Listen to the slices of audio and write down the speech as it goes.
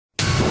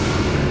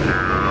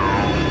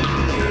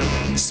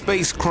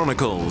Space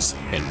Chronicles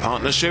in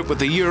partnership with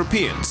the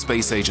European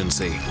Space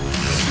Agency.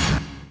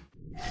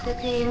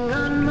 Sitting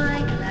on my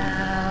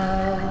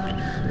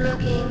cloud,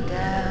 looking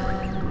down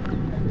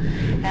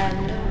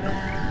and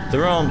around.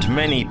 There aren't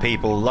many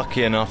people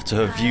lucky enough to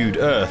have viewed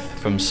Earth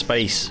from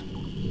space.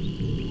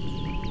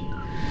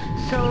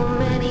 So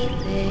many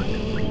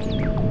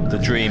things. The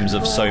dreams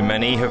of so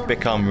many have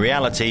become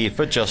reality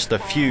for just a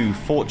few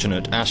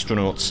fortunate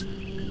astronauts.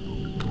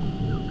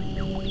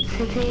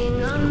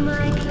 Sitting on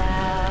my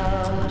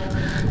cloud,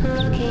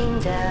 looking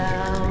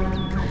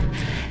down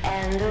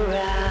and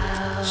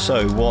around.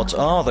 So what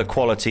are the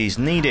qualities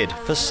needed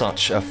for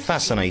such a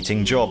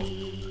fascinating job?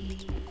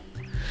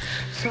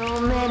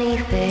 So many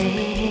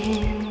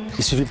things.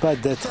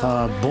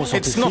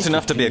 It's not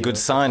enough to be a good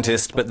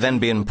scientist but then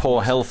be in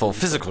poor health or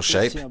physical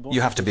shape.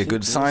 You have to be a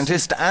good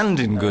scientist and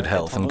in good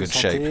health and good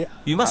shape.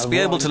 You must be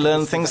able to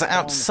learn things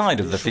outside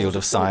of the field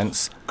of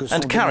science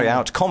and carry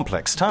out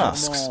complex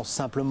tasks.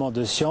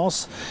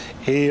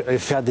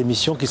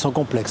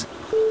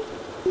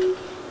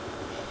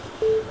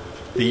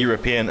 The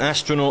European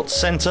Astronaut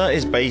Centre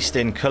is based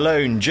in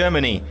Cologne,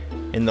 Germany.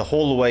 In the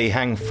hallway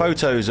hang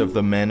photos of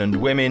the men and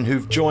women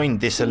who've joined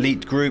this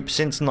elite group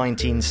since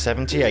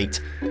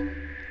 1978.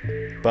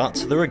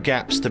 But there are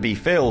gaps to be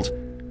filled.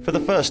 For the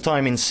first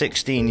time in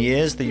 16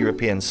 years, the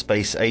European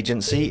Space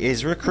Agency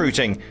is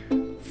recruiting.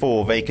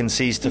 4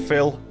 vacancies to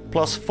fill,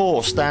 plus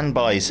 4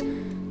 standbys.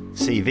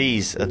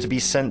 CVs are to be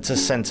sent to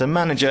Centre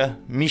Manager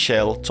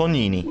Michel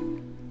Tonini.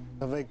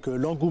 With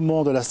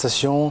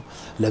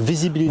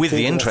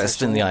the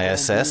interest in the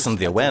ISS and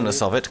the awareness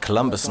of it,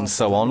 Columbus and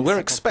so on, we're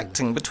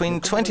expecting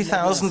between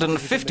 20,000 and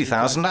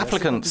 50,000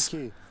 applicants.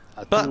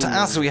 But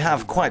as we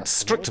have quite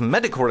strict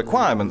medical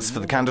requirements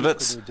for the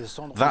candidates,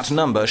 that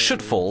number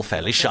should fall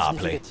fairly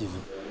sharply.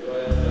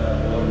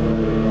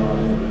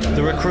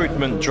 The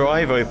recruitment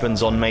drive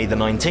opens on May the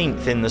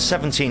 19th in the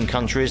 17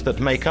 countries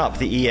that make up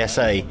the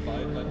ESA.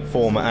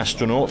 Former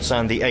astronauts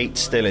and the 8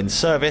 still in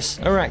service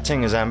are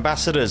acting as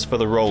ambassadors for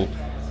the role.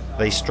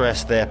 They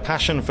stress their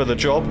passion for the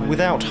job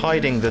without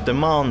hiding the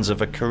demands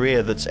of a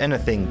career that's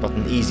anything but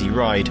an easy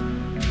ride.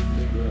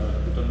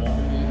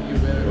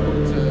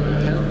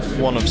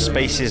 One of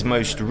space's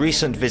most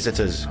recent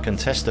visitors can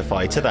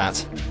testify to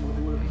that.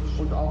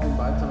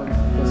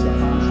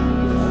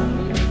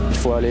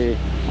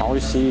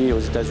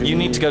 You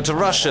need to go to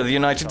Russia, the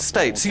United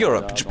States,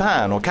 Europe,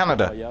 Japan or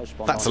Canada.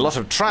 That's a lot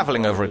of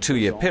travelling over a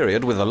 2-year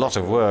period with a lot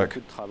of work.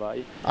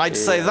 I'd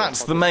say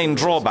that's the main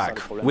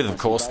drawback, with of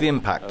course the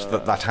impact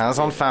that that has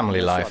on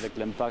family life.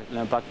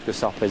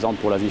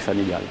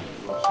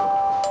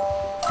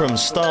 From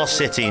Star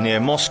City near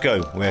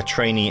Moscow, where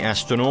trainee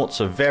astronauts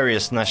of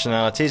various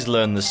nationalities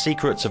learn the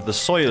secrets of the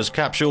Soyuz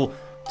capsule,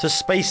 to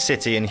Space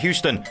City in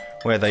Houston,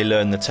 where they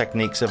learn the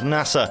techniques of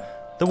NASA.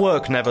 The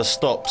work never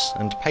stops,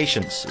 and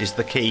patience is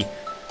the key.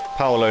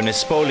 Paolo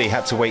Nespoli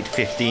had to wait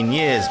 15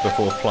 years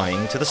before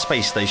flying to the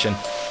space station.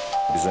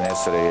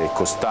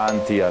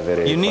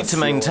 You need to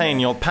maintain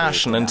your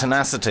passion and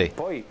tenacity.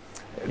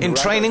 In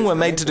training, we're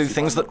made to do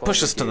things that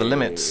push us to the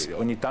limits,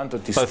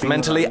 both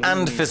mentally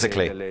and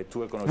physically.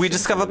 We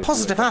discover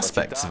positive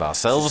aspects of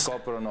ourselves,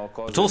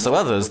 but also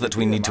others that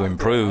we need to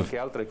improve.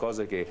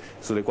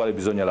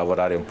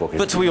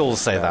 But we all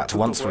say that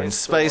once we're in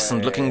space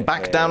and looking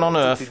back down on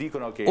Earth,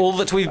 all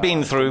that we've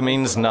been through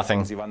means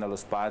nothing.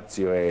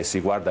 It's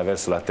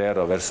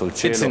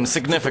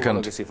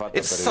insignificant.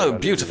 It's so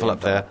beautiful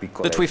up there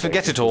that we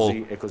forget it all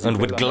and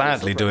would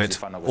gladly do it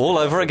all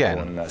over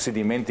again.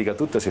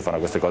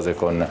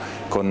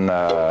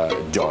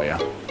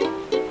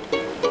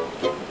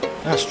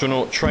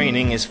 Astronaut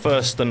training is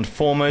first and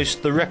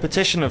foremost the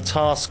repetition of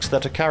tasks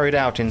that are carried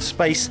out in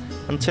space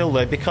until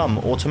they become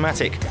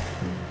automatic.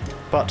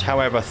 But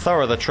however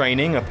thorough the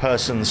training, a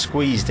person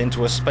squeezed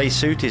into a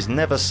spacesuit is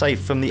never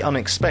safe from the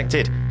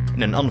unexpected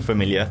in an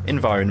unfamiliar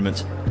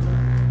environment.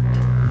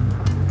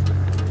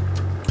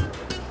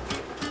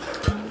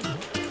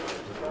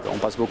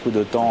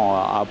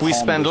 We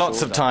spend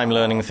lots of time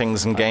learning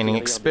things and gaining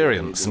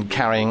experience and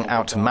carrying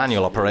out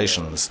manual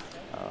operations.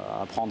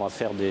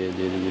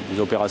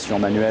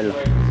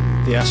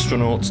 The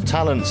astronaut's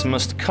talents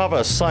must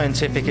cover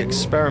scientific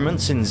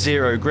experiments in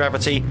zero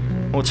gravity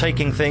or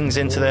taking things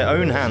into their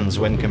own hands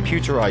when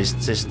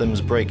computerized systems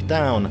break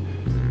down.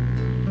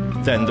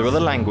 Then there are the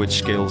language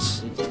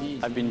skills.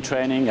 I've been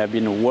training, I've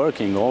been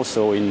working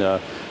also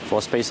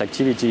for space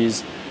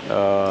activities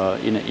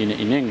in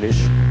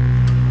English.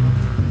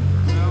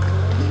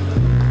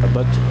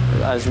 But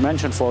as you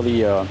mentioned, for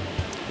the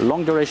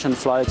long duration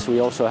flights, we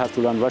also have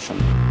to learn Russian.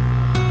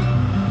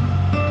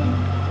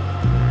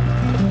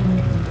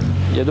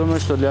 Я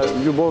думаю, что для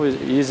любого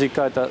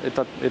языка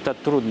это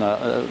трудно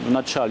в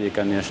начале,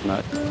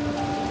 конечно.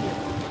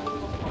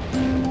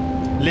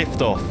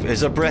 Liftoff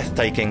is a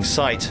breathtaking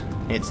sight.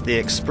 It's the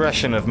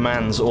expression of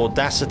man's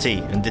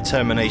audacity and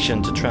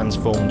determination to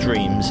transform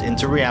dreams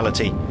into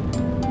reality.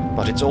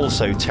 But it's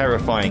also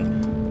terrifying.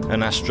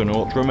 An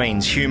astronaut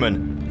remains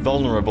human,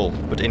 vulnerable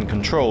but in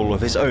control of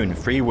his own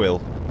free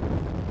will.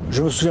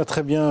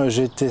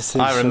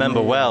 I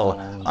remember well.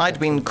 I'd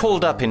been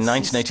called up in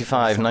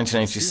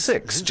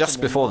 1985-1986, just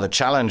before the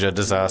Challenger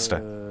disaster.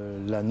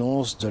 I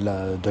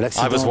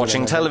was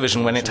watching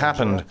television when it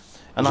happened,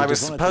 and I was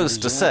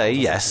supposed to say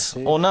yes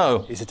or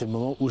no.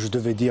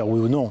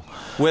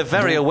 We're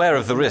very aware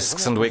of the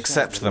risks and we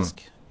accept them.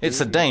 It's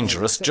a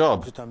dangerous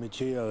job. Of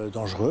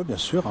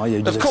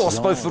course,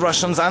 both the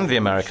Russians and the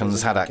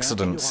Americans had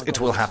accidents. It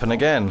will happen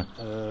again.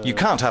 You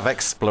can't have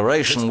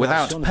exploration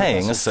without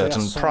paying a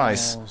certain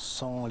price.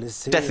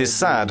 Death is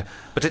sad,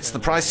 but it's the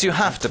price you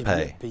have to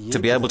pay to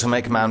be able to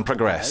make man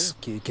progress.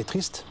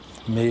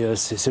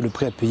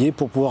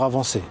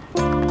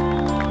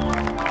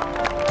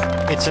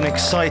 It's an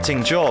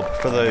exciting job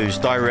for those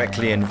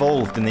directly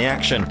involved in the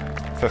action.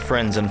 For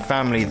friends and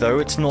family, though,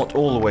 it's not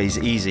always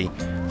easy.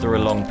 There are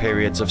long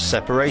periods of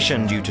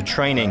separation due to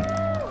training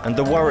and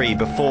the worry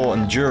before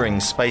and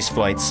during space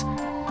flights.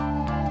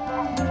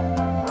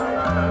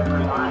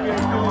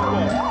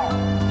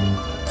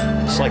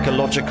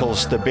 Psychological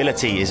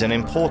stability is an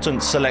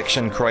important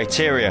selection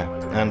criteria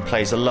and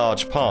plays a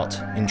large part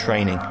in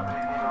training.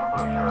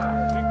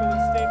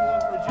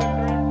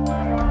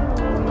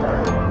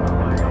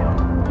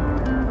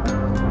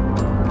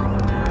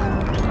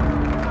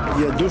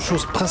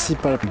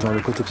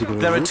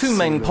 There are two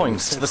main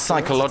points to the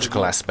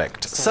psychological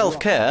aspect.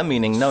 Self-care,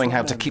 meaning knowing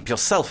how to keep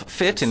yourself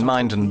fit in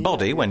mind and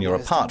body when you're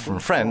apart from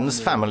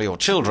friends, family or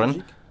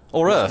children.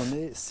 Or Earth,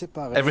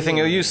 everything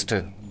you're used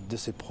to.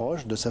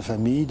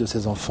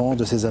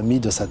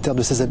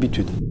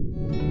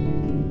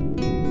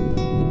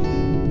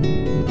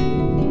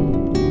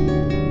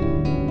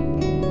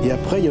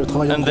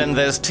 And then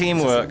there's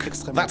teamwork.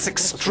 That's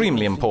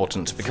extremely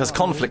important because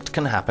conflict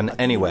can happen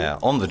anywhere,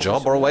 on the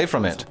job or away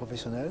from it.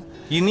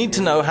 You need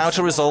to know how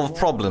to resolve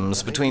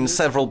problems between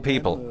several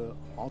people.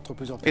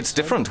 It's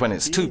different when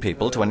it's 2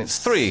 people to when it's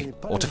 3,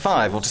 or to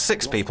 5, or to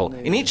 6 people.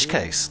 In each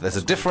case, there's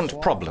a different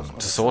problem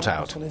to sort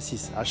out. A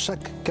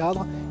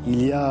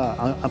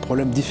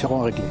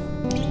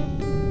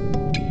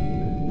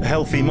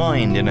healthy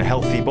mind in a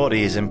healthy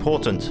body is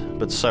important,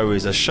 but so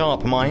is a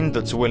sharp mind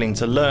that's willing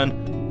to learn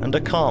and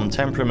a calm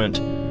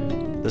temperament.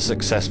 The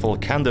successful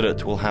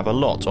candidate will have a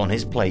lot on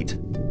his plate.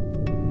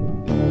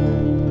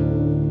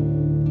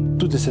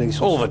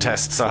 All the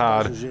tests are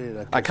hard.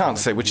 I can't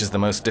say which is the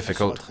most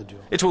difficult.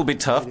 It will be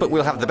tough, but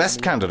we'll have the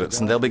best candidates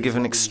and they'll be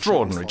given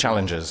extraordinary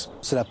challenges.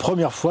 For the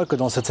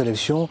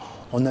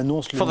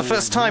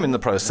first time in the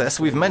process,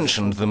 we've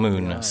mentioned the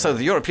moon, so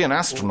the European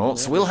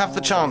astronauts will have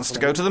the chance to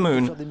go to the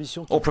moon,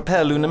 or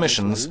prepare lunar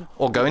missions,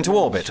 or go into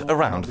orbit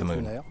around the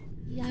moon.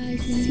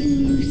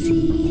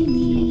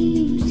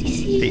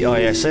 The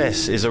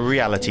ISS is a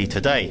reality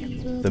today.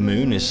 The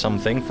moon is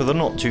something for the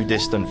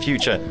not-too-distant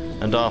future,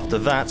 and after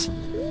that,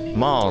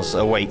 Mars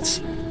awaits.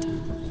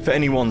 For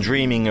anyone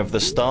dreaming of the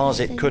stars,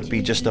 it could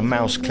be just a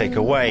mouse click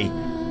away.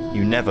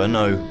 You never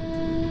know.